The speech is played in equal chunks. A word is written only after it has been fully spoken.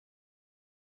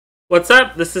What's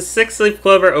up? This is Six Leaf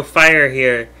Clover O'Fire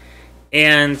here,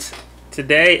 and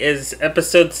today is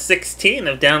episode 16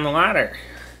 of Down the Ladder.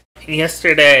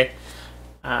 Yesterday,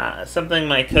 something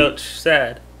my coach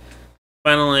said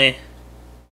finally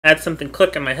had something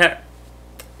click in my head,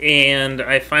 and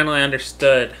I finally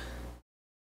understood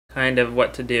kind of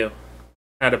what to do,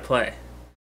 how to play.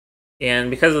 And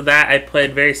because of that, I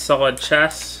played very solid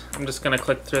chess. I'm just going to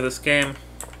click through this game.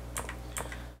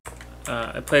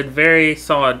 I played very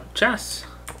solid chess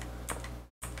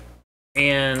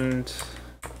and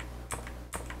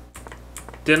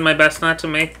did my best not to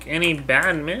make any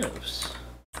bad moves.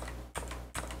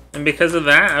 And because of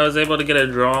that, I was able to get a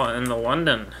draw in the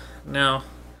London. Now,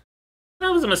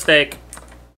 that was a mistake.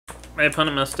 My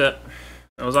opponent missed it.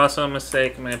 It was also a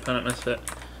mistake. My opponent missed it.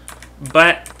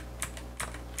 But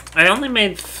I only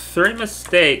made 3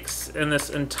 mistakes in this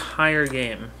entire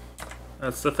game.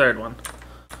 That's the third one.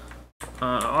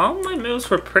 All my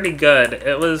moves were pretty good.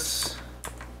 It was...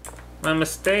 my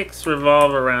mistakes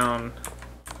revolve around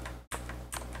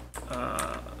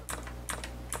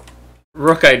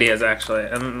rook ideas, actually.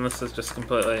 And this is just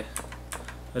completely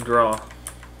a draw.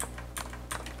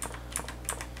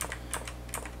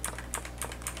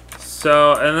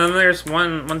 So, and then there's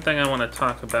one thing I want to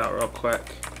talk about real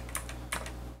quick.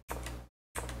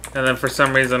 And then for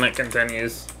some reason it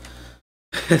continues.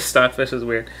 Stockfish is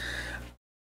weird.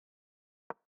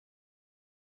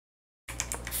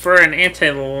 For an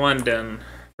anti-London,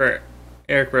 for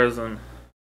Eric Rosen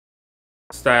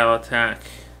style attack,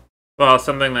 well,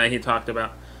 something that he talked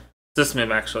about, this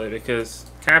move actually, because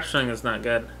capturing is not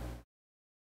good.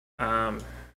 Playing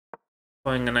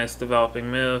a nice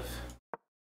developing move,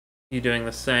 you doing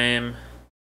the same,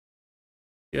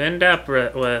 you end up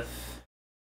with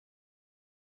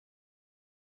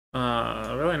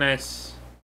a really nice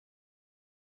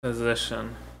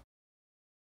position.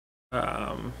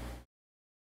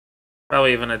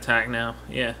 Probably even attack now.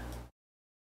 Yeah.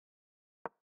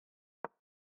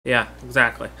 Yeah,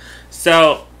 exactly.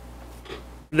 So,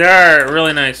 there are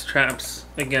really nice traps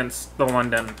against the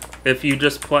London if you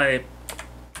just play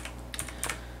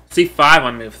c5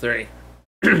 on move 3.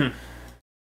 Trying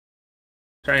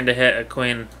to hit a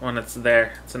queen when it's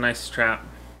there. It's a nice trap.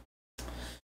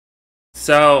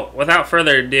 So, without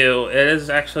further ado, it is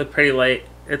actually pretty late.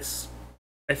 It's,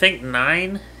 I think,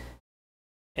 9.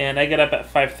 And I get up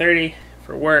at 5:30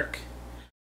 for work,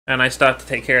 and I stop to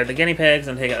take care of the guinea pigs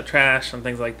and take out trash and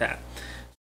things like that.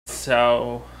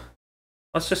 So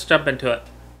let's just jump into it.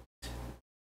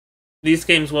 These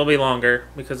games will be longer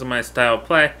because of my style of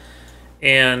play,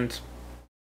 and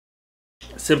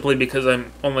simply because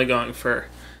I'm only going for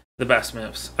the best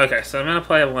moves. Okay, so I'm going to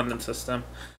play a London system.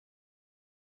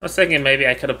 I was thinking maybe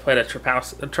I could have played a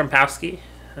Trumpowski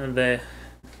and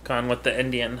gone with the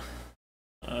Indian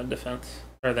defense.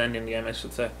 Or the Indian game, I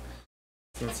should say.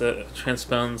 Since it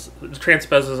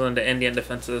transposes into Indian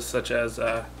defenses such as,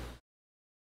 I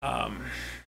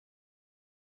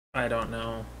don't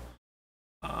know,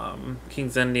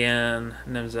 King's Indian,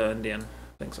 Nimzo Indian,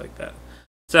 things like that.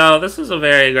 So this is a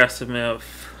very aggressive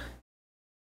move.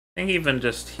 I think even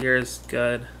just here is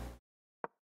good.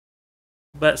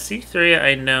 But c3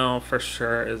 I know for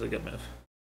sure is a good move.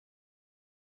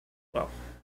 Well,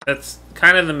 that's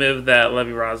kind of the move that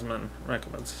Levy Rosman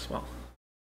recommends as well.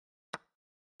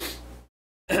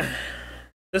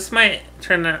 This might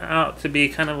turn out to be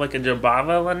kind of like a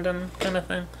Jobava London kind of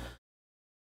thing.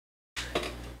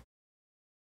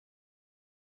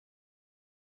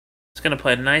 It's going to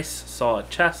play nice, solid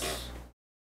chess,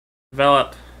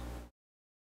 develop,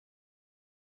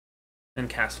 and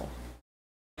castle.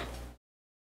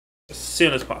 As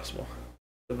soon as possible.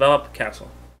 Develop, castle.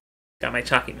 Got my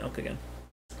chalky milk again.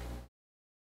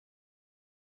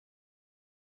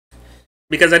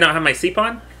 Because I don't have my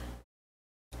c-pawn,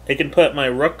 I can put my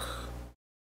rook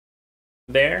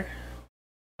there,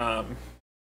 my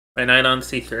knight on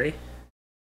c3,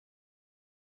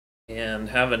 and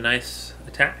have a nice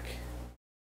attack.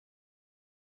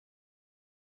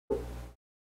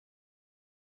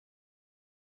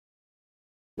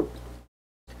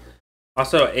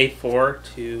 Also, a4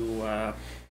 to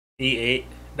e8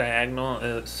 diagonal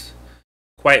is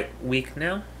quite weak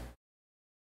now.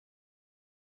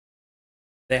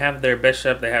 They have their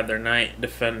bishop, they have their knight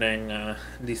defending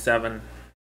d7.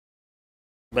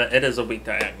 But it is a weak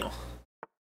diagonal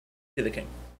to the king.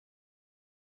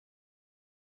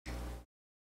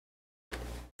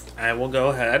 I will go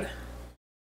ahead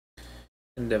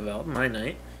and develop my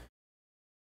knight.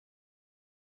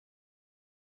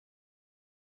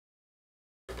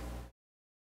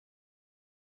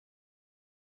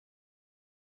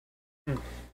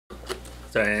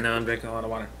 Sorry, I know I'm drinking a lot of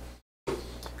water.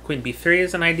 queen b3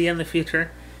 is an idea in the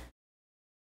future.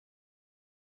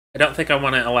 I don't think I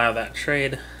want to allow that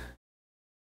trade.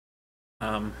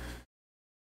 But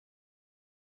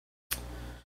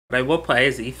I will play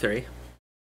as e3.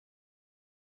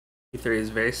 e3 is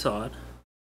very solid.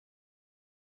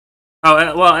 Oh,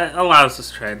 well, it allows this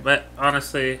trade, but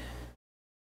honestly,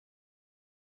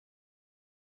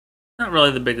 not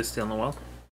really the biggest deal in the world.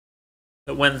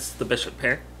 It wins the bishop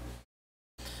pair.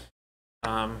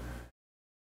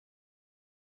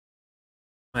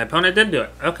 My opponent did do it.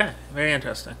 Okay, very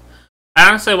interesting. I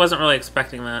honestly wasn't really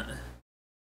expecting that.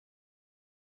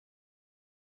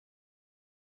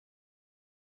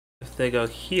 If they go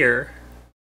here,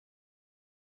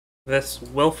 this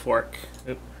will fork.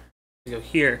 Oop. They go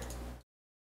here,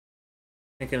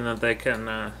 thinking that they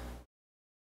can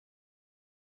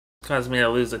cause me to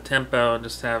lose a tempo and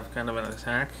just have kind of an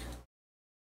attack.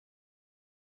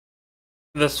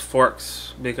 This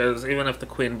forks because even if the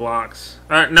queen blocks,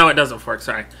 no, it doesn't fork.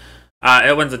 Sorry,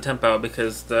 it wins a tempo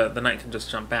because the knight can just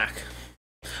jump back.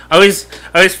 I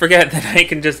always forget that I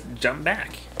can just jump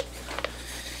back.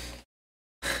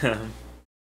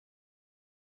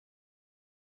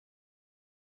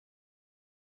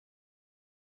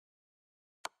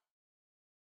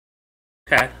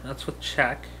 Okay, that's with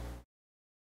check.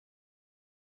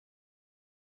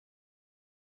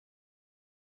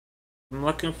 I'm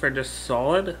looking for just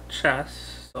solid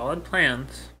chess, solid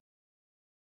plans.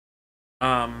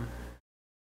 Oh,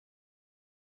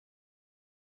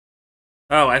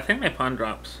 I think my pawn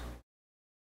drops.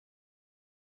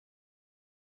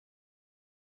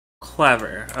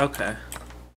 Clever. Okay.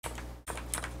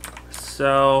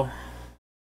 So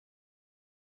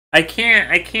I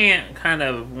can't kind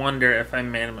of wonder if I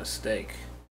made a mistake.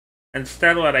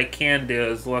 Instead, what I can do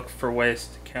is look for ways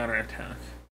to counterattack.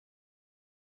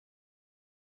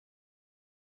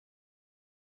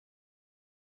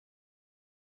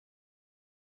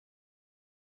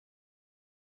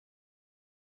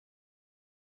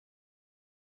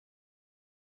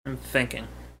 I'm thinking.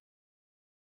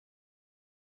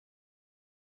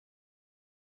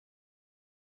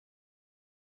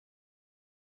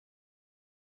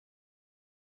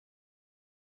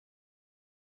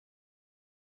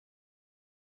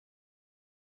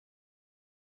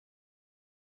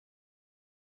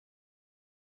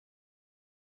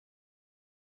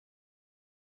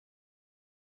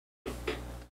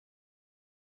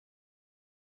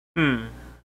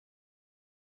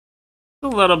 A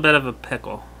little bit of a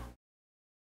pickle.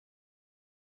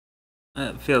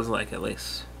 It feels like, at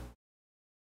least.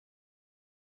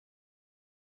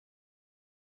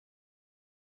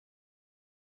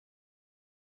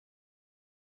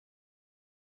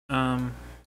 Yeah,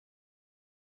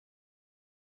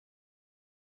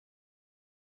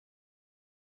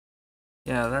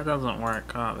 that doesn't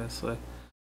work, obviously.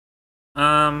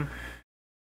 My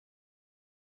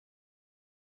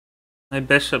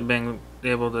bishop being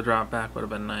able to drop back would have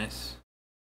been nice.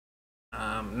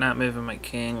 Not moving my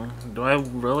king. Do I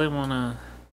really want to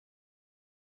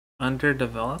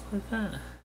underdevelop like that?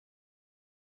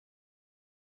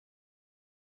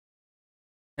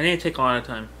 I need to take a lot of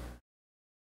time.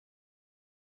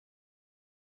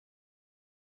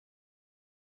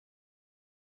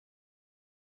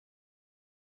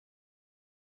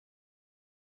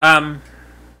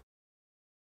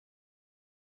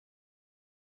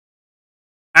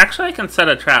 Actually, I can set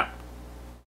a trap.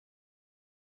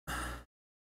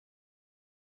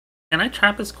 Can I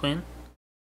trap his queen?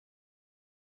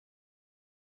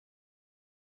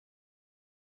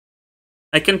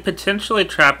 I can potentially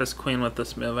trap his queen with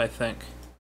this move, I think.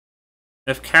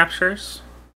 If captures.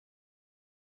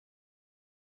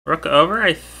 Rook over,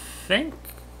 I think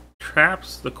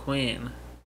traps the queen.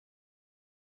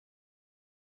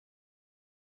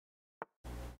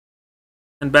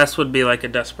 And best would be like a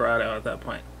desperado at that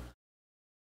point.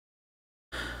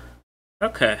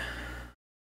 Okay.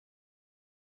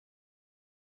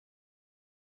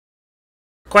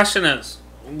 Question is,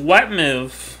 what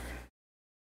move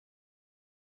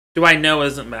do I know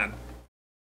isn't bad?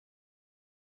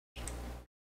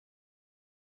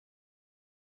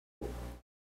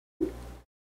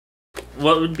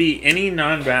 What would be any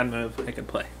non-bad move I could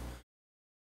play?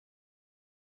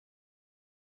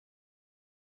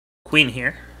 Queen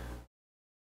here.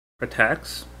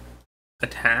 Protects.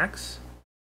 Attacks.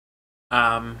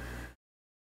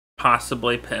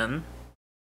 Possibly pin.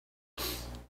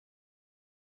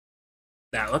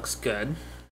 That looks good.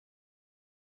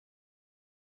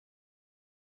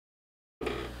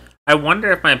 I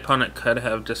wonder if my opponent could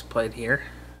have just played here.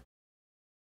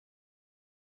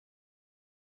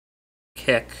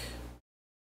 Kick.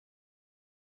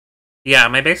 Yeah,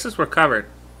 my bases were covered.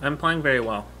 I'm playing very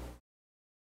well.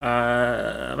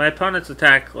 My opponent's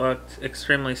attack looked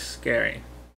extremely scary.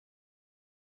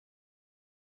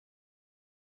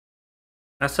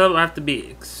 I still have to be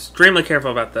extremely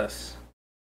careful about this,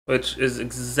 which is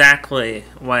exactly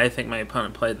why I think my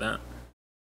opponent played that.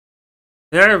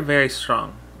 They are very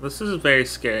strong. This is very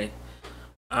scary.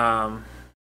 That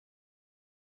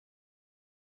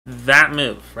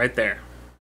move right there.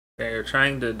 They're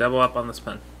trying to double up on the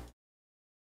spin.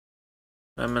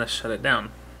 I'm going to shut it down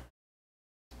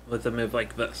with a move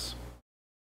like this.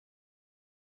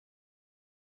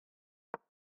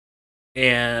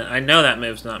 And I know that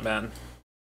move's not bad.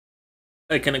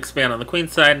 I can expand on the queen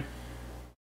side.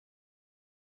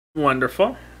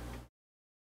 Wonderful.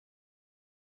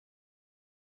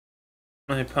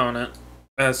 My opponent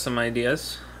has some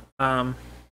ideas. Something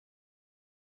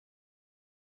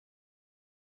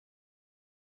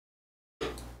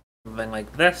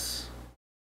like this.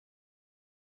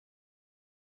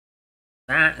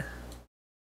 That.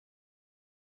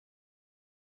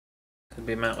 Could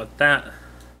be met with that.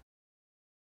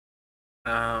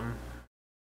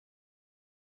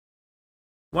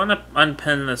 Want to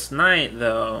unpin this knight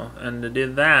though, and to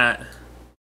do that,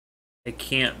 I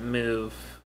can't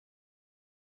move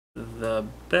the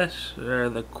bishop or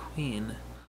the queen.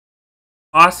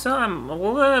 Also, I'm a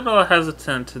little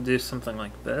hesitant to do something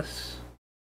like this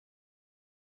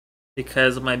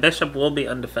because my bishop will be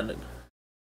undefended,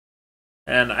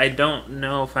 and I don't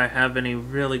know if I have any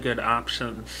really good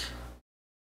options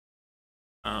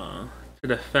to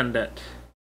defend it.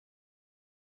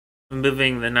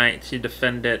 Moving the knight to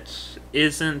defend it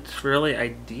isn't really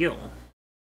ideal,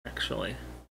 actually.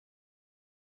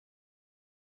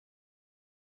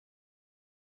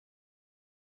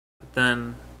 But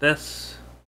then this.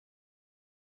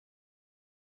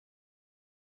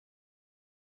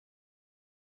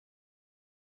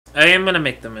 I am going to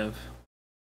make the move.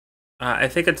 I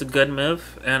think it's a good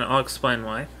move, and I'll explain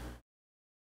why.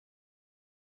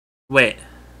 Wait.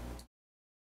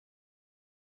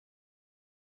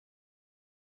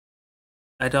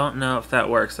 I don't know if that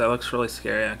works. That looks really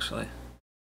scary, actually.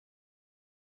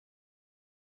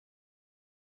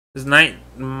 His knight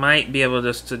might be able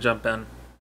just to jump in.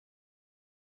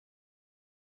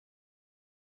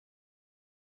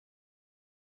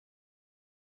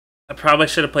 I probably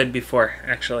should have played before,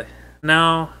 actually.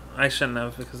 No, I shouldn't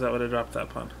have, because that would have dropped that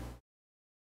pawn.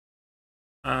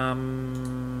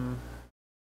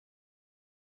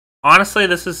 Honestly,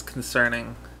 this is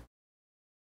concerning.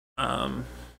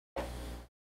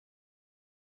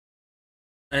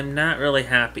 I'm not really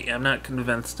happy. I'm not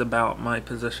convinced about my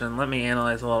position. Let me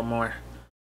analyze a little more.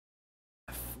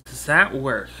 Does that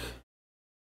work?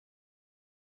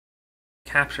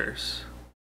 Captures.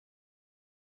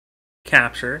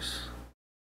 Captures.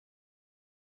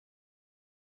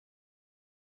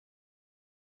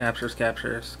 Captures,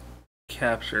 captures.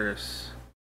 Captures.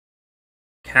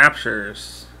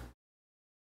 Captures.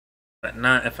 But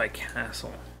not if I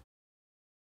castle.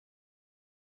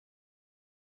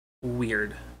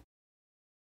 Weird.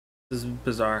 This is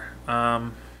bizarre.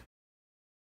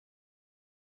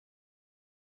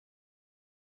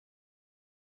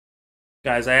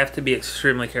 Guys, I have to be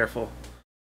extremely careful.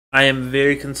 I am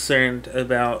very concerned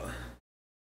about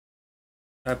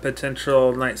a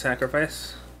potential knight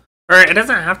sacrifice. Or it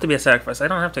doesn't have to be a sacrifice. I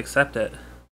don't have to accept it.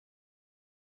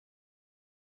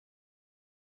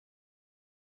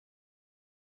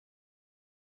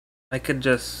 I could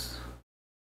just...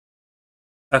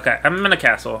 Okay, I'm gonna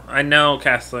castle. I know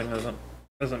castling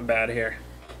isn't bad here.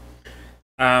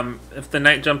 If the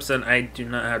knight jumps in, I do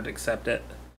not have to accept it.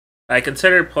 I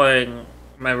considered playing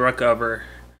my rook over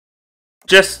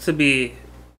just to be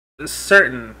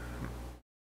certain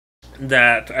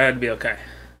that I'd be okay.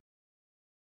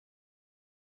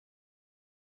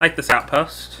 Like this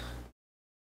outpost.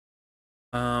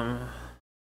 That's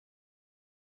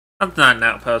not an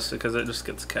outpost because it just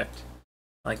gets kicked.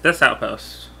 Like this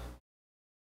outpost.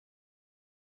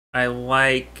 I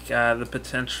like the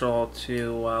potential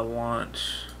to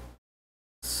launch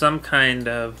some kind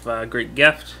of great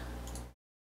gift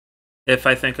if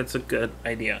I think it's a good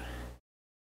idea.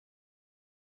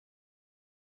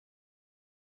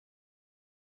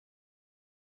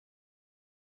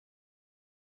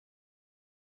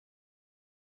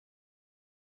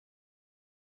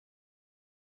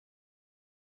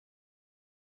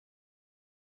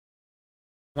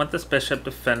 I want this bishop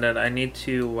defended. I need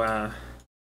to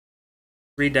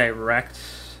redirect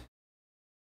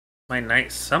my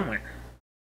knight somewhere.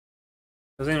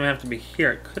 Doesn't even have to be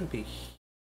here. It could be.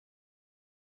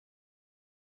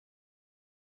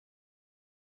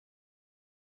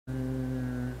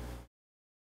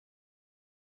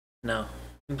 No.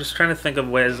 I'm just trying to think of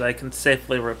ways I can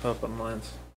safely rip open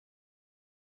lines.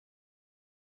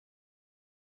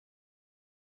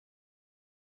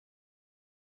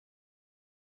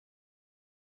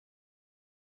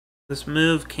 This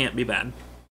move can't be bad.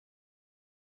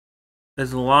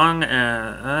 As long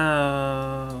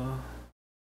as...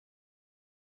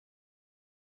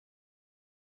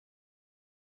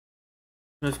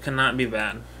 move cannot be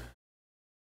bad.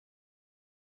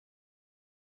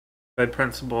 By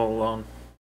principle alone.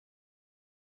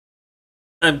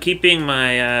 I'm keeping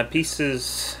my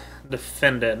pieces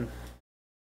defended.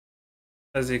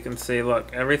 As you can see,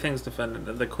 look, everything's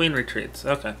defended. The queen retreats.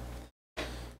 Okay.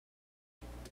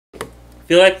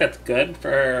 I feel like that's good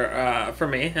for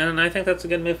me, and I think that's a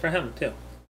good move for him too.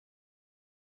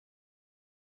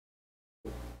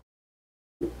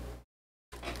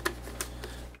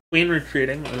 Queen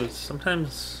retreating is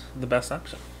sometimes the best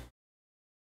option.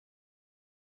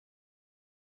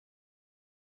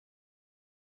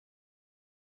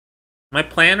 My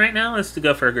plan right now is to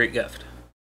go for a great gift.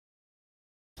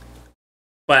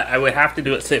 But I would have to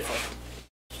do it safely.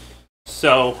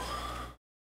 So,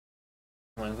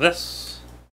 like this.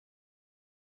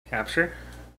 Capture.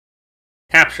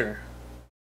 Capture.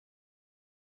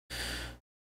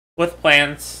 With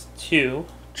plans to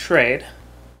trade.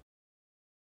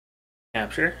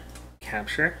 Capture.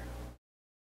 Capture.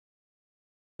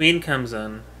 Queen comes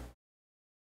in.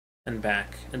 And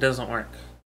back. It doesn't work.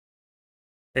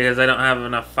 Because I don't have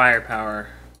enough firepower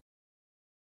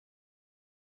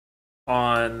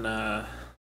on the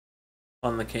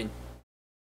king.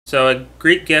 So a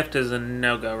Greek gift is a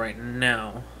no-go right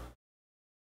now.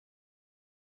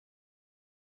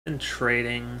 And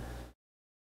trading.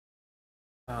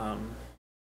 The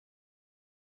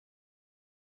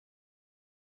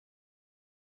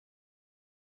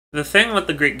thing with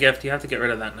the Greek gift, you have to get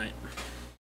rid of that knight.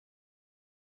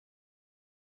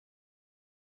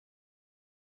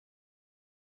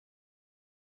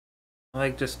 I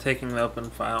like just taking the open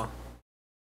file.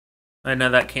 I know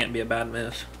that can't be a bad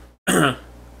move.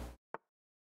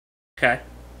 Okay.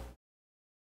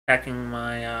 Attacking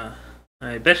my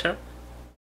my bishop.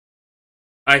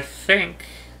 I think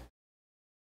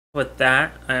with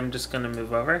that, I'm just going to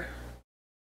move over.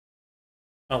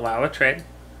 Allow a trade.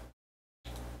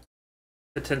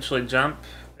 Potentially jump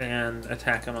and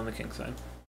attack him on the king side.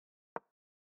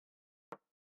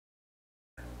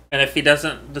 And if he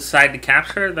doesn't decide to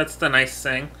capture, that's the nice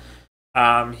thing.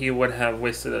 He would have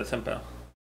wasted a tempo.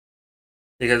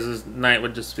 Because his knight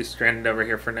would just be stranded over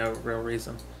here for no real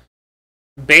reason.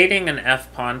 Baiting an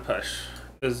F pawn push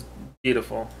is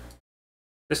beautiful.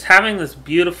 Just having this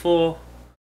beautiful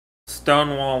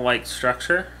stonewall-like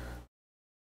structure.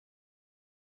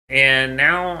 And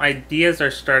now ideas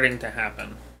are starting to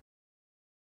happen.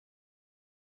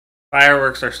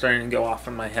 Fireworks are starting to go off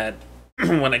in my head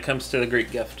when it comes to the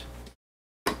Greek gift.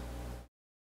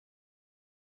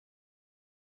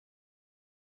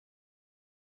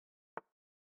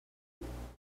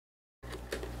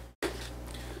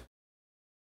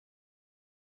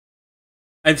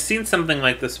 I've seen something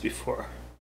like this before.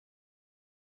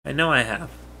 I know I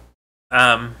have.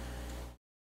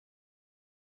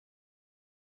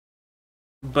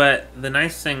 But the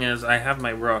nice thing is I have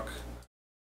my rook.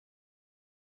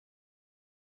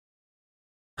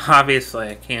 Obviously,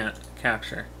 I can't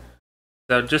capture.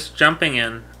 So just jumping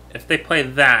in, if they play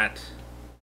that,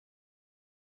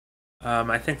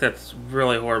 I think that's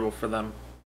really horrible for them.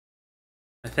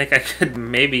 I think I could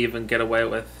maybe even get away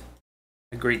with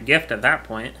a Greek gift at that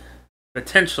point.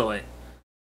 Potentially.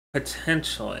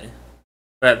 Potentially.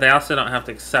 But they also don't have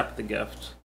to accept the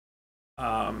gift.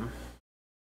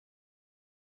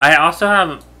 I also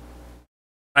have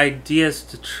ideas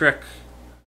to trick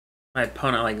my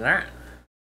opponent like that.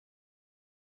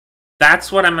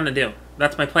 That's what I'm going to do.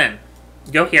 That's my plan.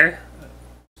 Go here,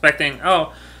 expecting,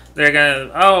 oh, they're going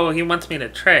to, oh, he wants me to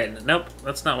trade. Nope,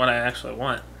 that's not what I actually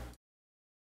want.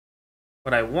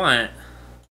 What I want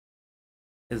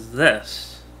is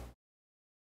this.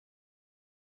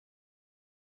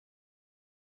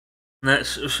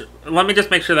 Let me just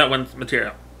make sure that one's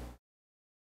material.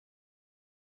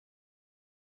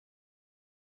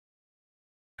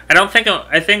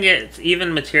 I think it's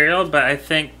even material, but I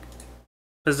think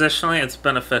positionally it's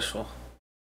beneficial.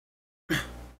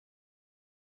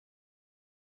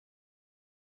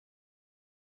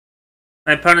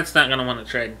 My opponent's not going to want to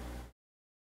trade.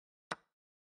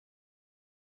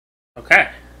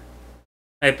 Okay.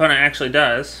 My opponent actually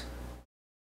does.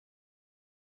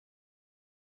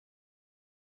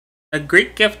 A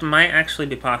Greek gift might actually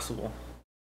be possible.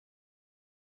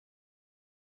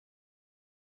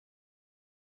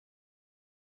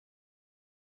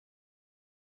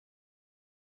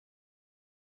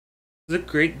 Is a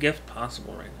great gift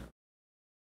possible right now?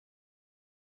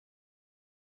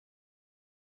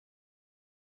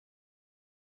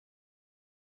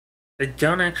 I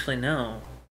don't actually know.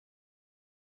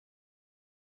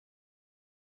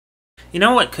 You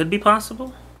know what could be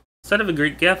possible? Instead of a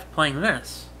great gift, playing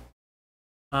this.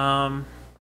 Like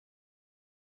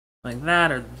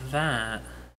that or that.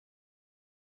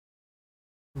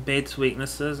 Bates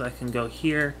weaknesses, I can go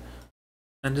here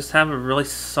and just have a really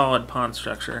solid pawn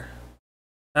structure.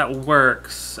 That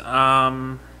works.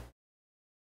 Obvious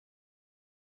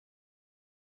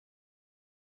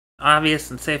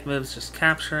and safe moves, just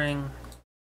capturing.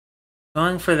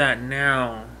 Going for that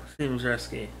now seems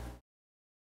risky.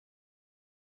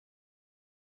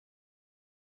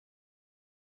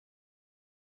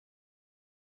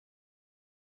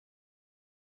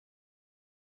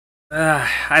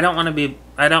 I don't want to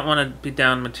be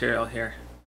down material here.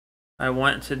 I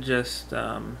want to just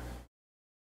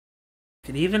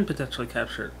could even potentially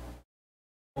capture it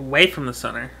away from the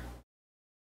center.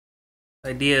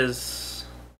 The idea is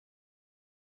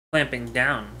clamping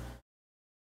down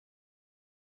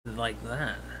like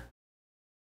that.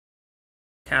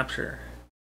 Capture.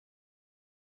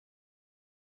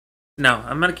 No,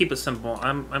 I'm gonna keep it simple.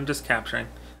 I'm just capturing.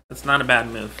 That's not a bad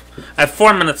move. I have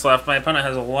 4 minutes left. My opponent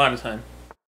has a lot of time.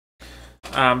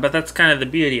 But that's kind of the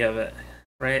beauty of it,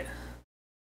 right?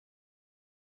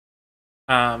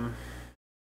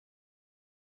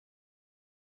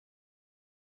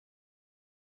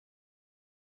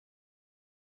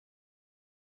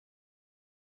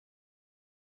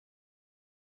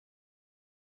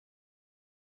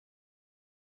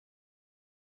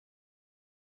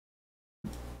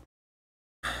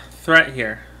 Threat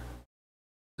here.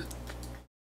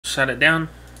 Shut it down.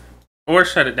 Or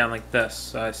shut it down like this,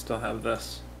 so I still have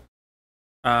this.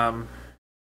 Or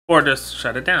just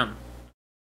shut it down.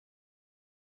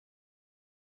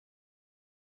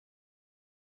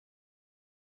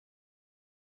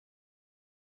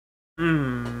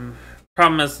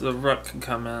 Problem is the rook can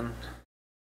come in.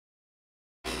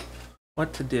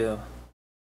 What to do?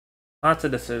 Lots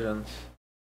of decisions.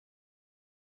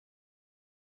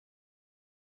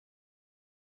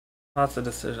 Lots of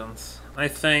decisions. I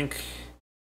think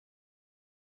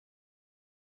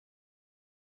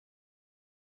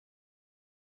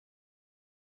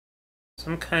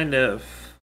some kind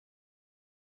of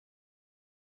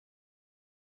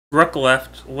rook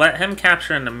left. Let him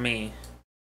capture into me,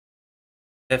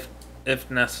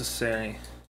 if necessary.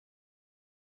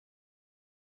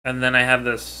 And then I have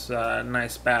this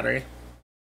nice battery,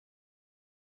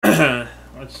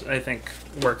 which I think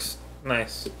works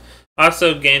nice.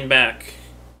 Also gain back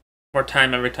more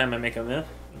time every time I make a move,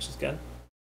 which is good.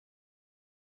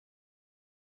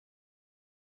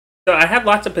 So I have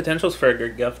lots of potentials for a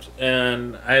good gift,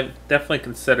 and I've definitely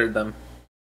considered them.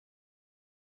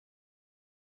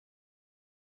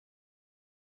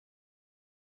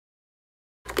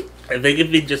 I think if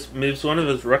he just moves one of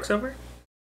his rooks over,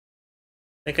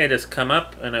 I think I just come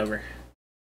up and over.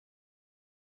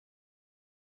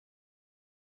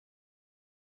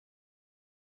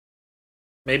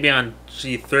 Maybe on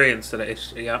G3 instead of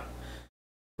H3. Yep.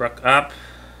 Rook up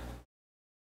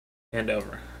and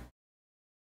over.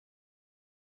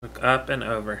 Rook up and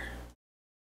over.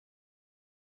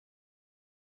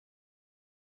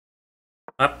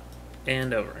 Up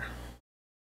and over.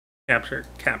 Capture,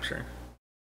 capture.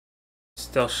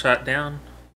 Still shut down.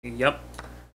 Yep.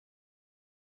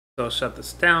 Still shut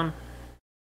this down.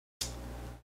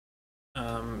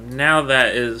 Now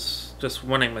that is just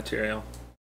winning material.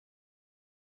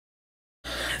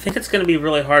 I think it's going to be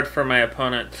really hard for my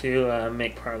opponent to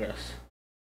make progress.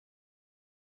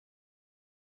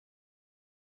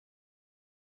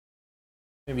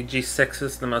 Maybe G6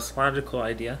 is the most logical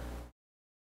idea.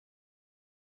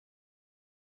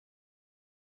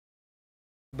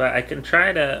 But I can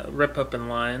try to rip open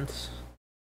lines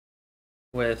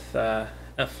with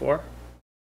F4,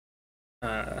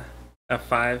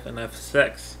 F5, and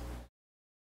F6.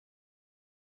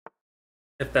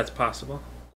 If that's possible.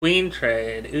 Queen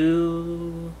trade.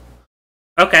 Ooh.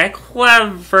 Okay,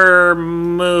 clever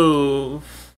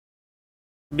move.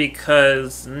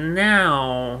 Because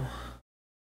now...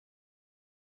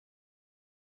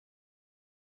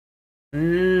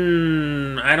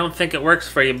 I don't think it works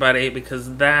for you, buddy,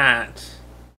 because that...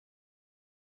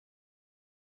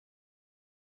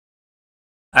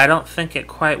 I don't think it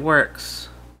quite works.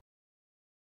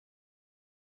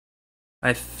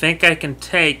 I think I can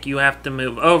take, you have to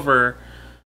move over.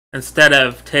 Instead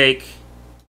of take,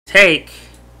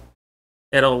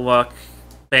 it'll look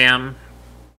bam,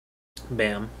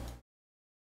 bam,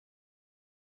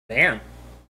 bam.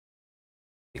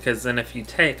 Because then if you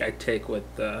take, I take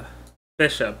with the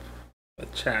bishop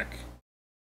with check.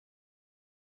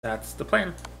 That's the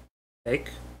plan.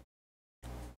 Take.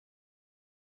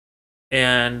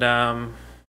 And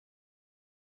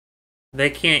they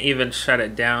can't even shut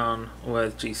it down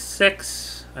with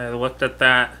g6. I looked at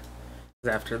that.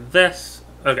 After this.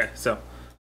 Okay, so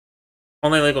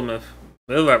only legal move.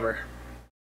 Move over.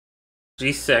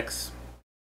 g6.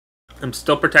 I'm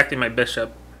still protecting my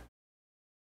bishop.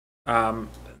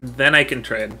 Then I can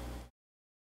trade.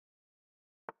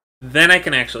 Then I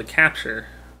can actually capture.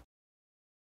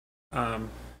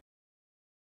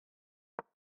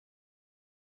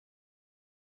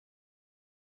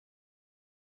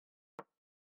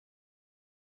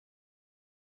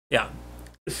 Yeah.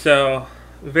 So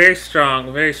very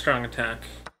strong attack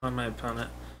on my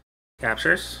opponent.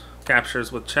 Captures.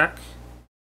 Captures with check.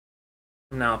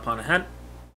 I'm now upon ahead.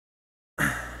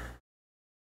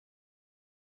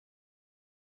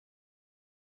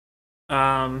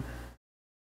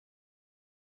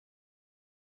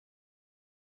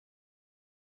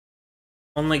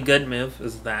 Only good move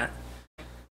is that.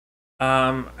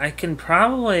 I can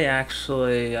probably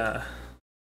actually go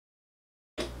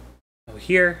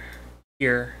here,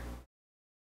 here.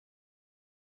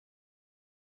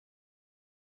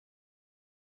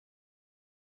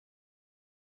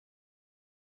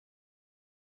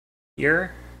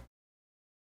 Here.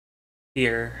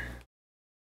 Here.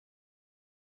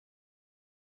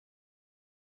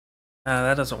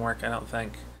 That doesn't work, I don't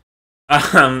think.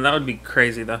 That would be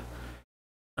crazy though.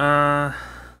 Okay,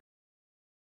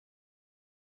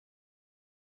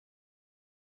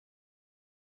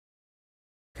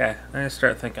 I need to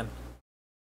start thinking.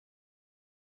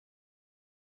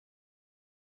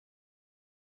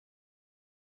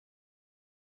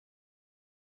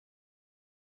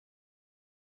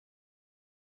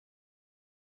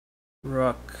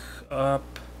 Rook up.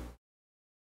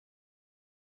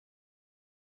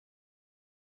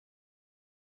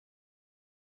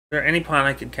 Is there any pawn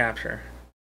I could capture?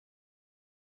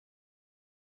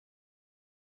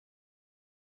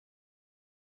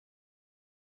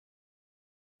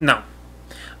 No.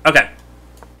 Okay.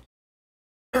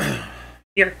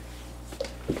 Here.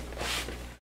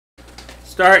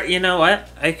 Start, you know what?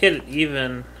 I could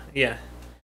even, yeah.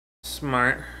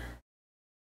 Smart.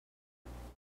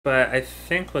 But I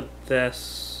think with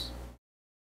this,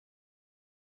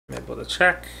 I'm able to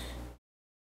check.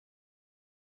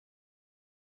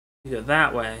 You go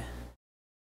that way.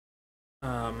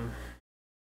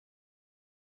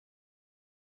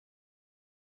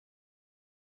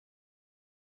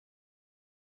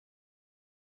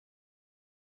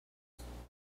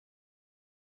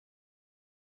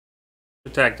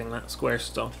 Protecting that square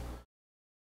still.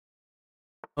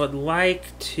 I would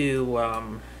like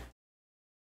to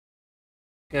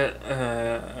get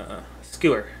a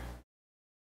skewer.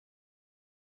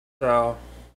 So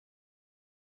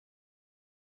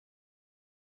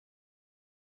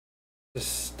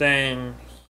just staying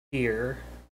here.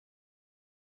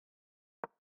 I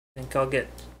think I'll get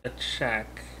a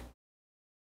check.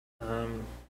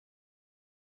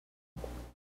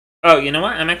 Oh, you know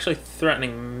what? I'm actually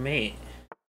threatening mate.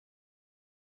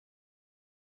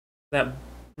 That.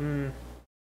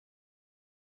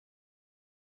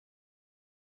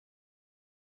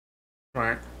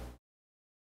 Right.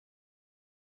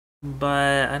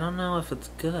 But I don't know if it's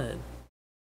good.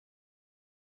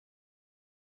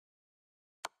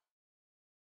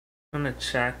 I'm gonna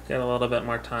check, get a little bit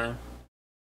more time.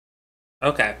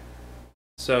 Okay.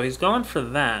 So he's going for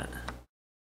that,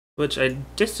 which I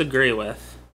disagree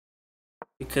with.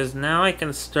 Because now I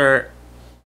can start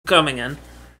coming in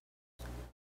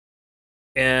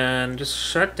and just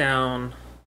shut down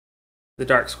the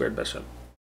dark squared bishop.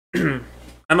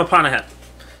 I'm a pawn ahead.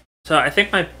 So I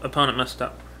think my opponent messed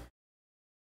up.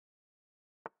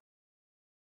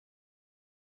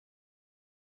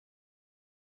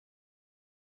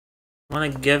 I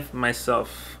want to give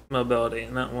myself mobility,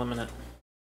 not limit it.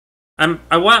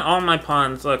 I want all my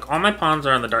pawns. Look, all my pawns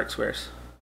are on the dark squares.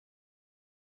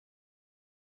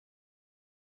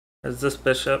 As this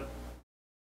bishop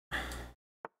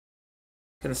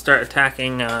can start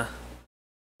attacking the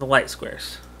light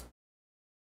squares.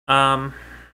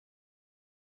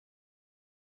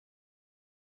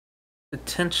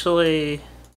 Potentially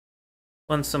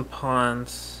win some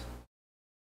pawns.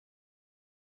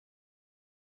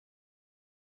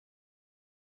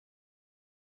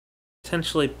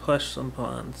 Potentially push some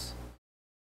pawns.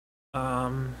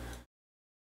 I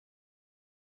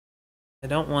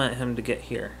don't want him to get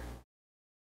here.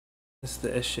 That's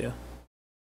the issue.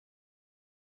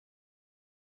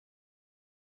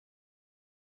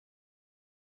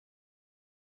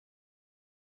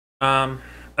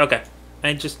 Okay.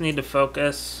 I just need to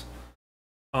focus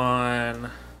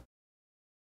on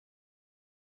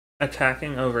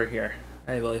attacking over here,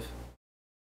 I believe.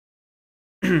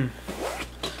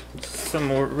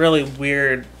 Some really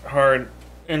weird, hard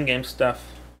in-game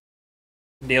stuff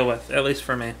to deal with, at least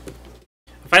for me.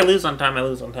 If I lose on time, I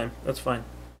lose on time. That's fine.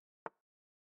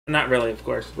 Not really, of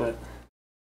course, but...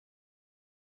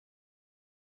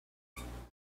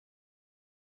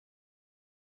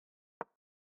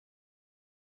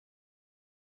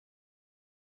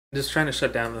 Just trying to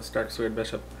shut down this Dark Sword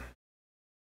Bishop.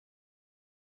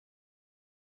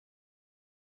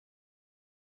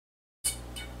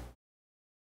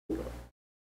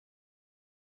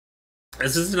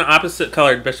 This is an opposite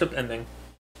colored bishop ending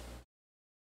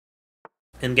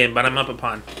in game, but I'm up a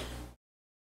pawn.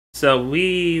 So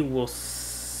we will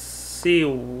see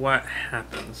what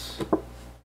happens.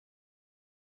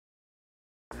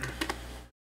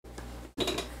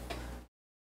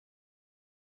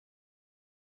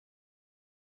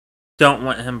 Don't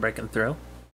want him breaking through.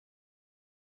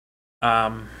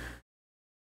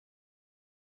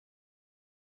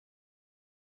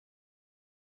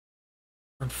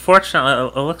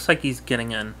 Unfortunately, it looks like he's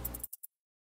getting in.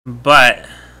 But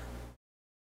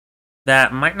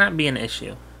that might not be an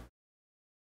issue.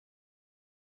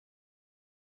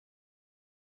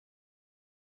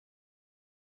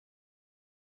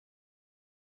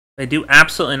 They do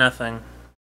absolutely nothing.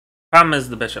 Problem is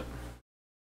the bishop.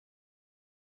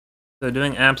 So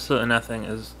doing absolutely nothing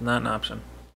is not an option.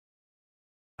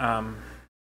 I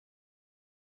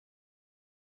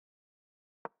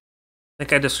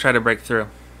think I just try to break through.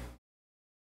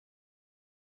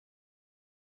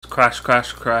 Crush,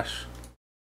 crush, crush.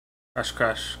 Crush,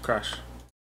 crush, crush.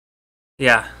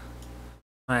 Yeah.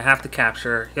 I have to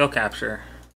capture. He'll capture.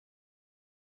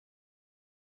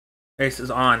 Race is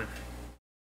on.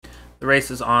 The race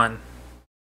is on.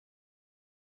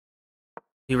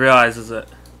 He realizes it.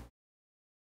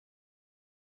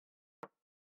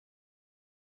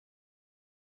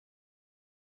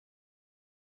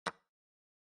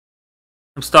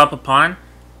 I'm stop a pawn.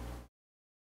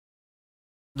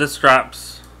 This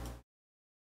drops.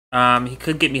 He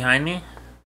could get behind me.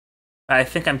 I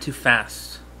think I'm too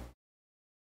fast.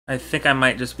 I think I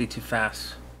might just be too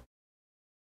fast.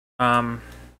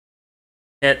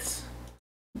 Hits.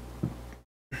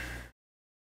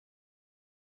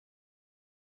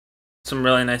 Some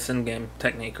really nice in-game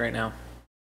technique right now.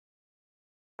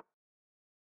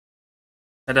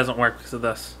 That doesn't work because of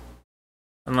this.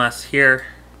 Unless here,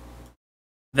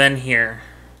 then here.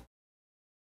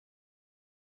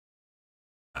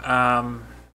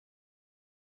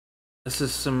 This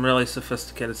is some really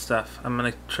sophisticated stuff. I'm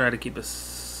gonna try to keep it.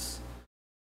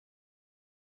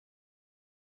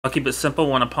 I'll keep it simple.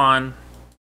 One a pawn.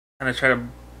 I'm gonna try to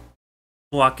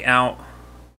block out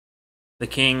the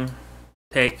king.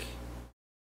 Take.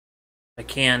 I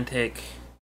can take.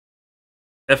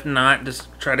 If not, just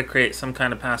try to create some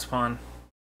kind of pass pawn.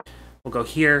 We'll go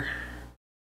here.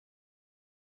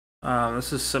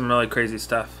 This is some really crazy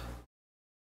stuff.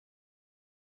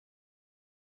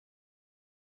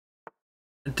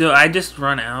 Do I just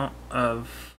run out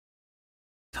of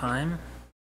time?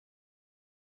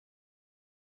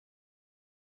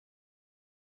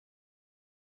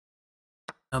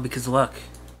 No, because look.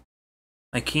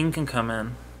 My king can come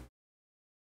in.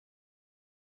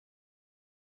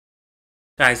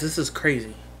 Guys, this is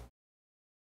crazy.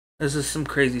 This is some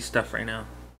crazy stuff right now.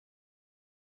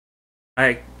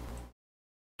 I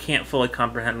can't fully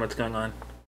comprehend what's going on.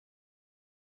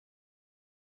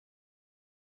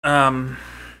 I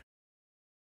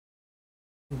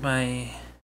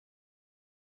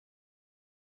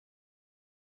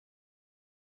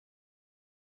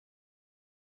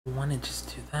want to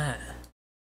just do that.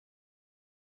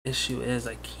 Issue is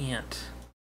I can't.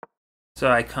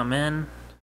 So I come in,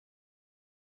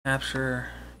 capture,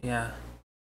 yeah.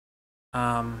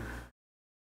 Can't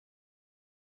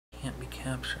be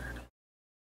captured.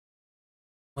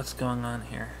 What's going on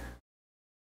here?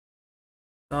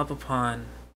 Stop a pawn.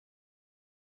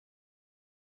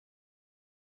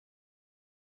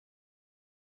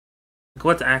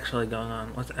 What's actually going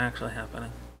on? What's actually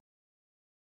happening?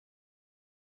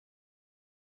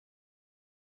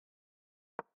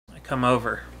 I come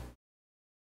over.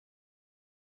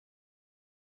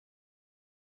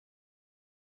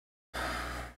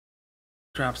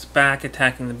 Drops back,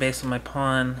 attacking the base of my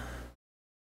pawn.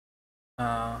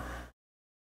 Oh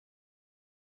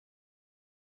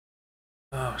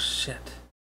shit.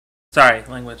 Sorry,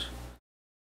 language.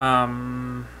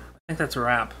 I think that's a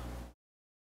wrap.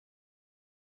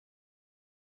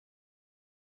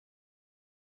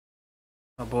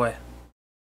 Oh boy.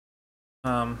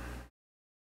 Um,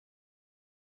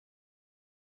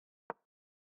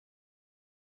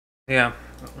 yeah.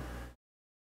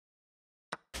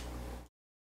 I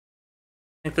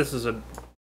think this is a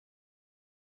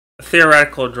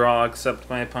theoretical draw, except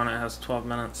my opponent has 12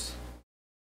 minutes.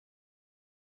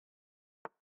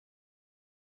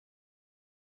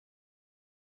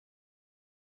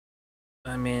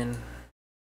 I mean,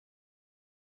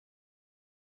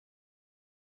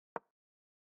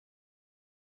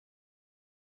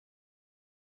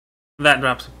 that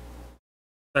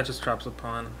just drops a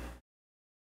pawn.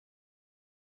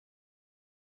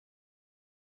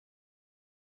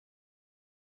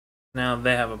 Now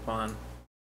they have a pawn.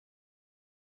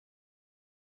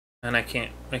 And I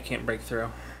can't break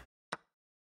through.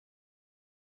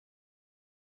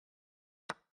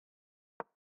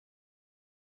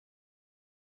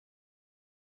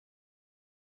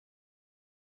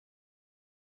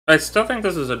 I still think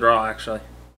this is a draw, actually.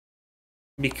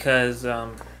 Because,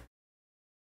 I'm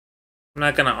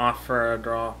not gonna offer a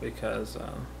draw because,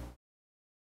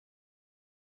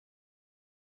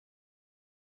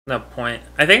 no point.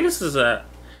 I think this is a...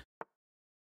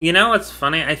 You know what's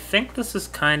funny? I think this is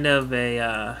kind of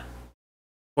a,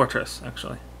 fortress,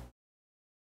 actually.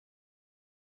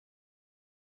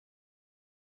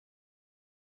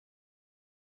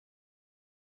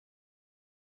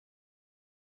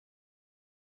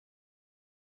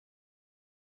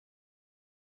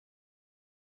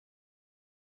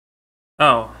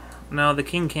 Oh, no, the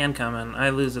king can come in. I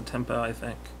lose a tempo, I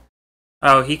think.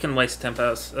 Oh, he can waste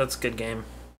tempos. That's a good game.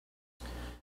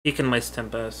 He can waste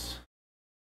tempos.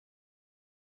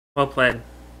 Well played.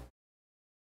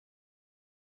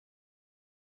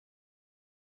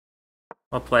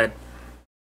 Well played.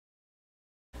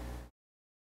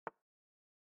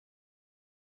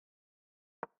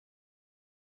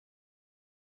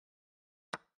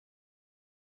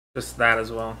 Just that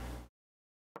as well.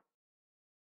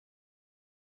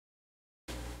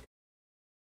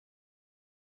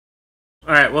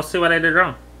 Alright, we'll see what I did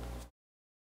wrong.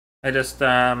 I just,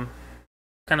 kind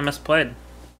of misplayed.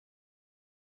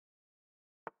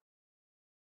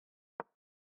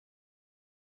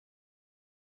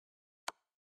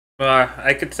 Well,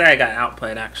 I could say I got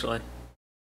outplayed, actually.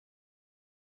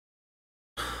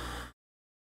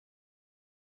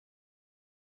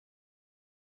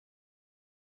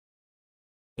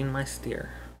 In my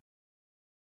steer.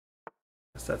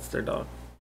 Guess that's their dog.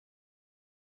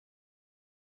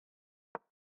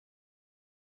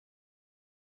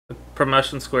 The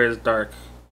promotion square is dark.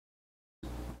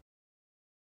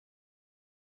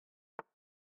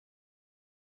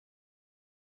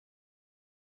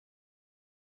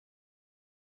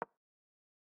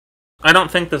 I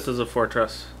don't think this is a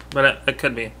fortress, but it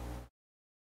could be.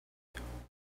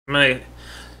 I'm gonna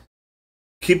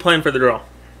keep playing for the draw.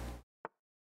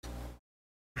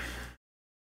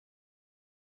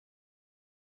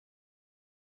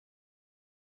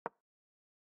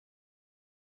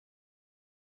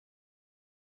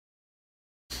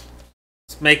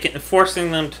 It's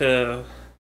forcing them to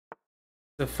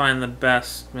find the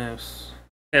best moves.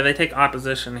 Okay, they take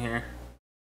opposition here.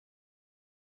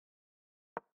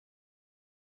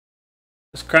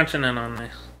 Just crunching in on me.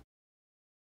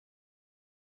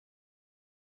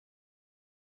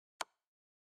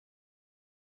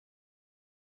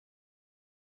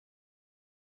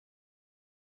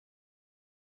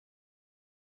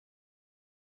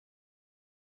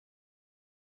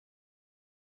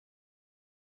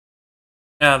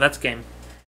 Oh, that's game.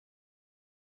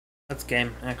 That's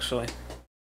game, actually.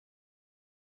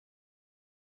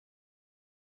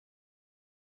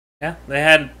 Yeah, they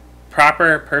had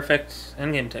proper, perfect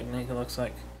endgame technique, it looks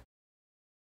like.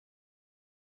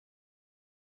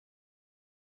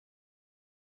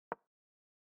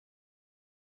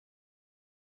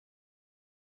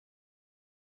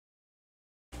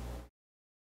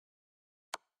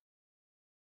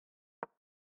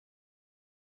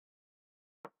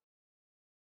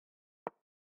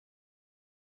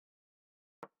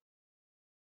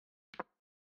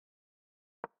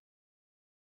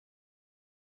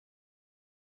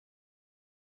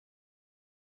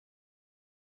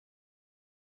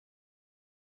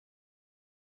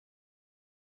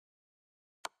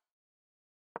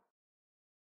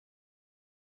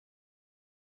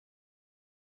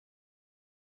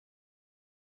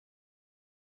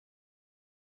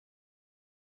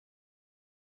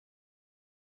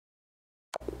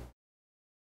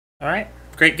 Alright,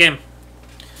 great game.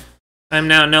 I'm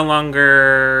now no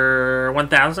longer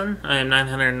 1,000. I am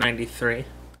 993.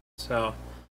 So,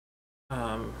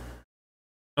 I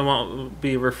won't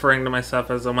be referring to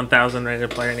myself as a 1,000 rated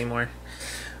player anymore.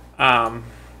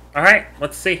 Alright,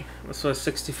 let's see. This was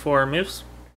 64 moves.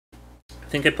 I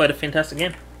think I played a fantastic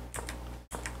game.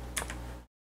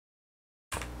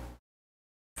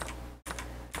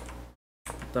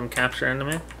 Let them capture into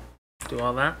me. Do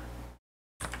all that.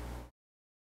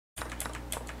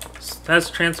 Has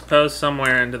transposed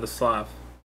somewhere into the Slav.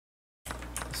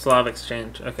 Slav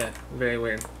exchange. Okay, very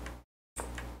weird.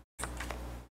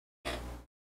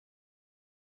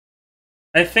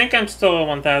 I think I'm still a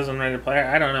 1000 rated player.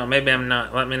 I don't know. Maybe I'm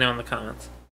not. Let me know in the comments.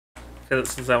 Because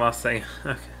since I lost the...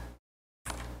 Okay.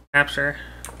 Capture.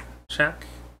 Check.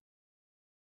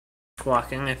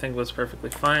 Blocking, I think, was perfectly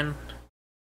fine.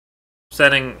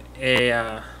 Setting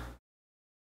a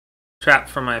trap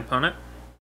for my opponent.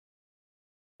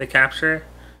 They capture.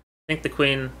 I think the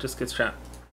queen just gets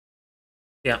trapped.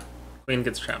 Yeah, queen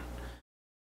gets trapped.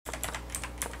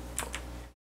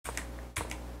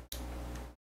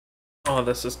 Oh,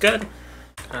 this is good.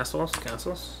 Castles,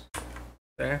 castles.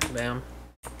 There, bam.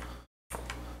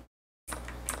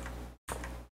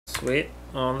 Sweet.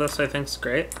 Oh, this I think is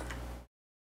great.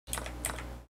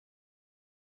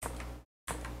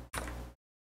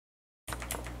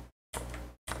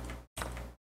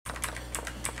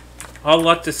 I'll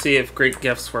look to see if Greek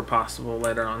gifts were possible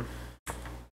later on.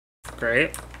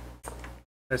 Great.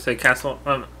 I say castle.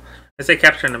 I say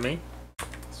capture into me.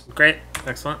 Great.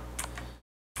 Excellent.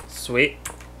 Sweet.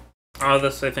 Oh,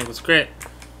 this I think was great.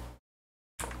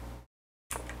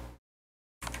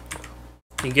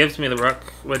 He gives me the rook,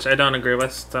 which I don't agree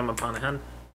with, so I'm a pawn ahead.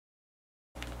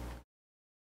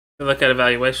 We look at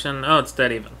evaluation. Oh, it's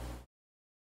dead even.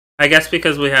 I guess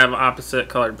because we have opposite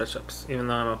colored bishops, even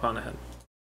though I'm a pawn ahead.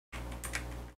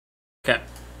 Okay.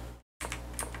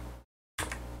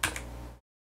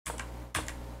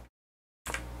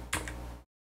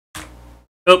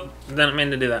 Oh, didn't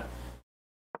mean to do that.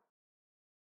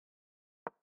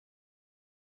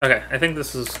 Okay, I think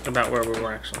this is about where we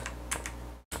were actually.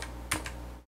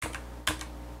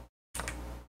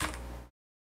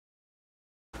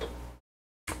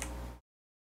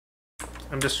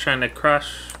 I'm just trying to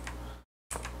crush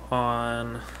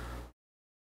on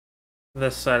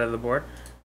this side of the board.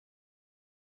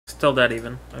 Still dead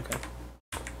even. Okay.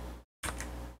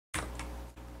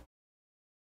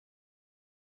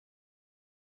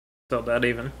 Still dead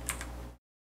even.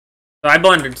 So I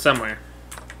blundered somewhere.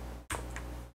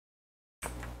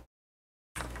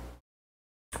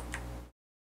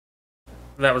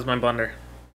 That was my blunder.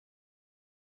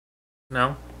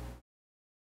 No?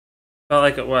 Felt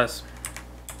like it was.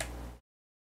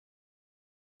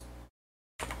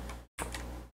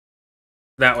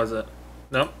 That was it.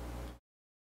 Nope.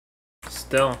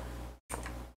 Still.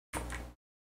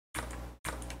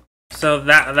 So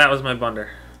that was my blunder.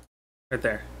 Right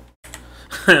there.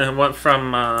 Went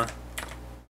from I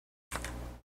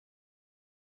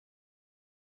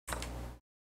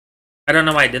don't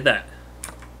know why I did that.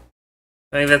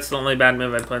 I think that's the only bad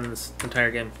move I played in this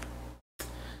entire game.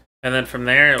 And then from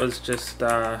there it was just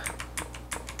an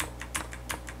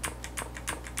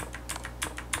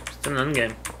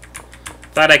endgame.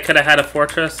 Thought I could have had a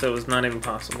fortress, it was not even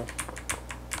possible.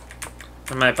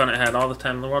 And my opponent had all the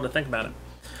time in the world to think about it.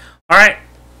 Alright,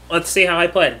 let's see how I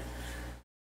played.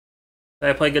 Did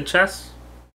I play good chess?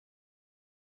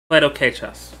 Played okay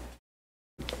chess.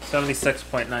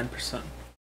 76.9%.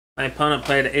 My opponent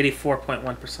played at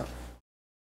 84.1%.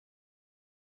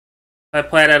 I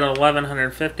played at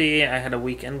 1150. I had a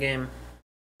weak endgame.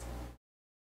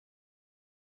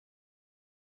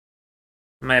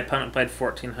 My opponent played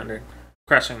 1400,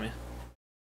 crushing me.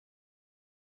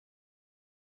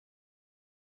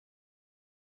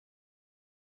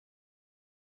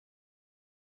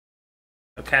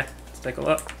 Okay, let's take a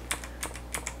look.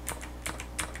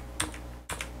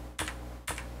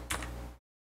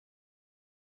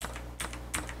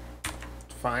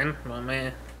 Fine, let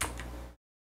me...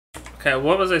 Okay,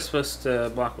 what was I supposed to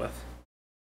block with?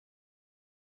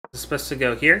 Was it supposed to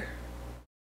go here?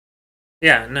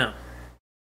 Yeah, no.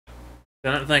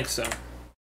 I don't think so. Was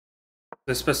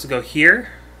it supposed to go here?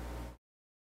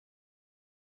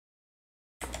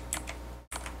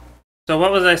 So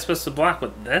what was I supposed to block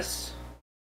with this?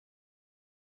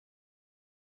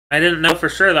 I didn't know for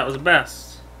sure that was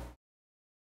best.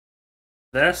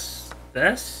 This?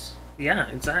 This? Yeah,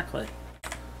 exactly.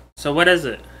 So what is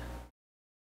it?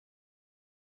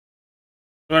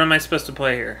 What am I supposed to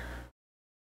play here?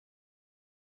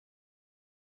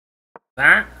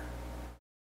 That?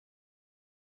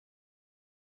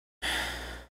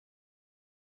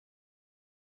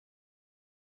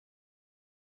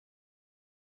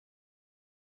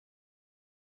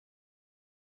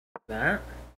 That?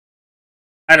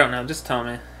 I don't know, just tell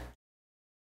me.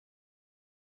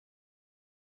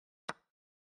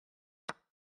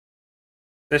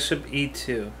 Bishop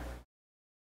e2.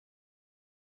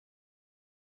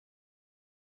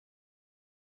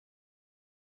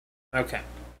 Okay.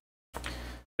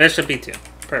 Bishop e2.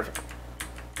 Perfect.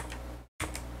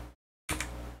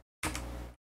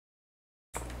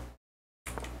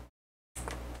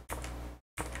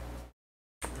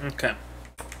 Okay.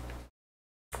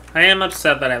 I am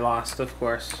upset that I lost, of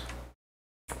course.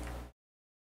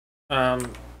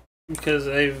 Because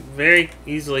I very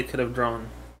easily could have drawn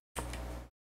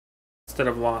instead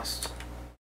of lost.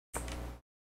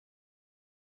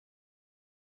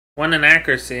 One in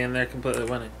accuracy and they're completely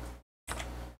winning.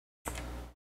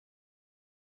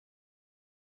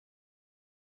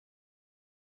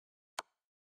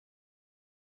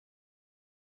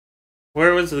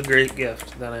 Where was the great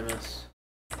gift that I missed?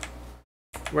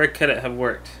 Where could it have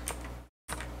worked?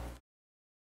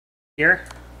 Here?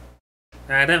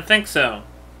 I didn't think so.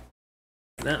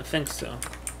 I didn't think so.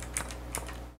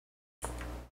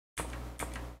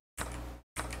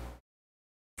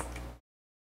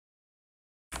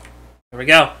 There we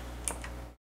go.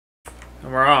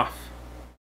 And we're off.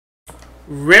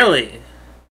 Really?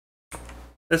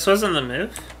 This wasn't the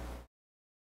move?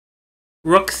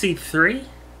 Rook c3?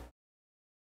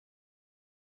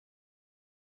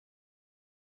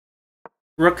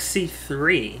 Rook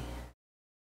c3?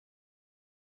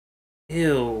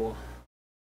 Ew.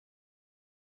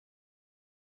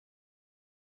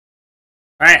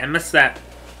 Alright, I missed that.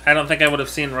 I don't think I would have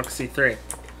seen Rook c3.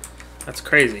 That's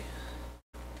crazy.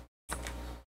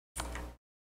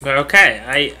 But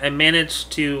okay, I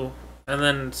managed to... And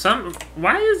then some...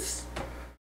 Why is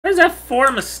f4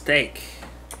 a mistake?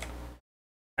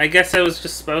 I guess I was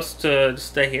just supposed to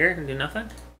stay here and do nothing?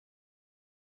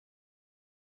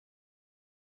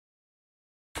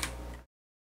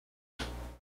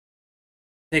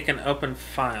 Take an open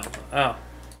file. Oh.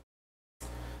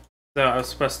 So I was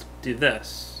supposed to do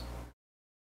this.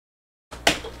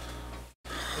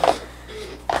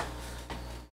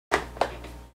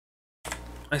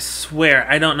 I swear,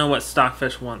 I don't know what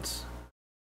Stockfish wants.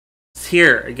 It's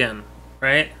here again,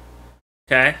 right?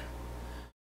 Okay.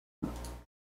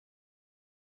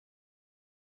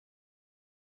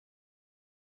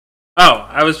 Oh,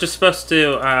 I was just supposed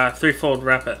to threefold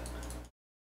rep it.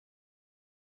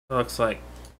 It looks like.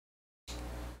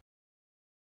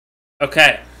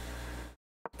 Okay.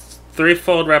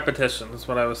 Threefold repetition is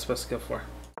what I was supposed to go for.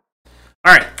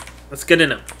 Alright, let's get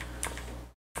in it.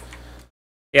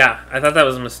 Yeah, I thought that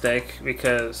was a mistake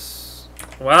because,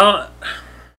 well...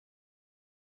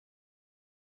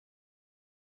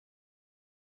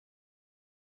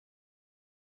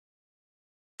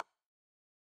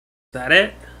 Is that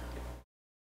it?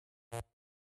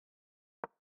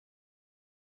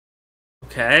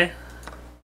 Okay.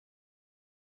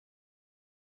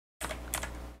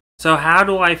 So how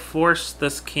do I force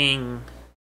this king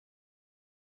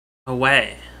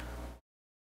away?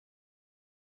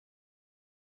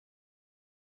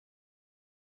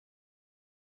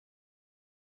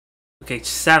 Okay,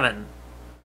 7.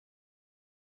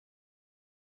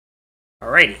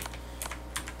 Alrighty.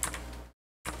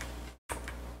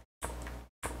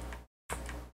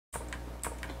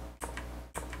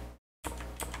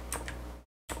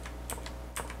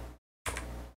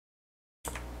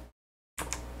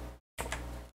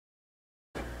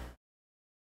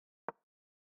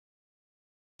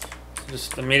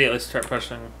 Just immediately start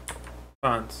pushing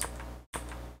pawns.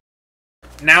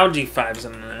 Now g5's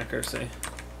in an accuracy.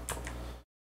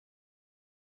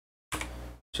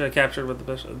 Should have captured with the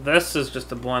bishop. This is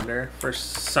just a blunder for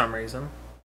some reason.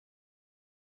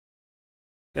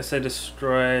 Guess I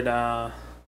destroyed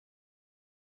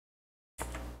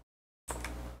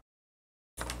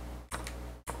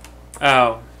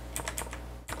Oh.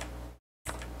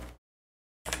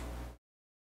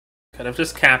 Could have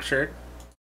just captured.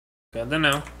 Good to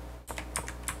know.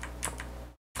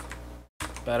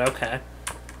 But okay.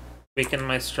 Weaken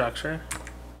my structure.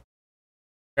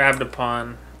 Grabbed a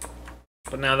pawn.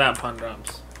 But now that pawn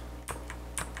drops.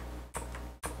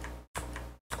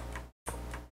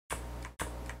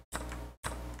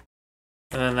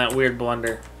 And then that weird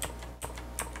blunder.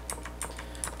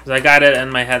 Because I got it in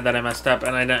my head that I messed up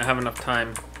and I didn't have enough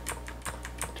time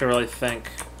to really think.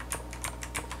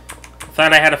 I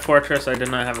thought I had a fortress, I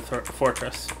did not have a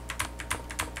fortress.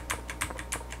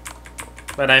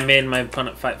 But I made my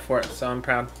opponent fight for it, so I'm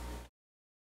proud.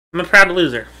 I'm a proud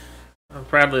loser. I'm a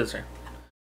proud loser.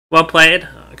 Well played.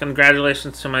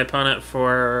 Congratulations to my opponent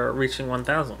for reaching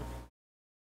 1,000.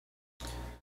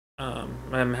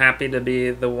 I'm happy to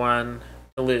be the one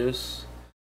to lose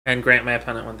and grant my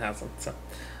opponent 1,000. So,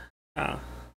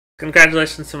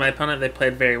 congratulations to my opponent. They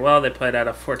played very well. They played out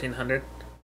of 1,400.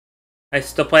 I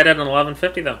still played it on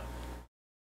 1150 though,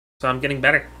 so I'm getting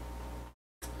better.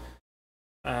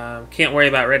 Can't worry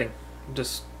about rating.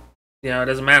 Just, it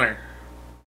doesn't matter.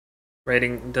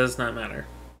 Rating does not matter.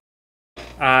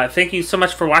 Thank you so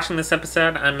much for watching this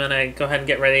episode. I'm gonna go ahead and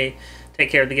get ready, take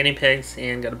care of the guinea pigs,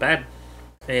 and go to bed.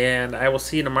 And I will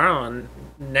see you tomorrow on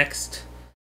the next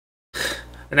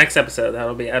episode.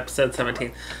 That'll be episode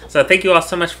 17. So thank you all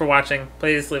so much for watching.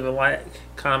 Please leave a like,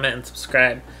 comment, and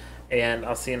subscribe. And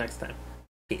I'll see you next time.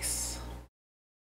 Peace.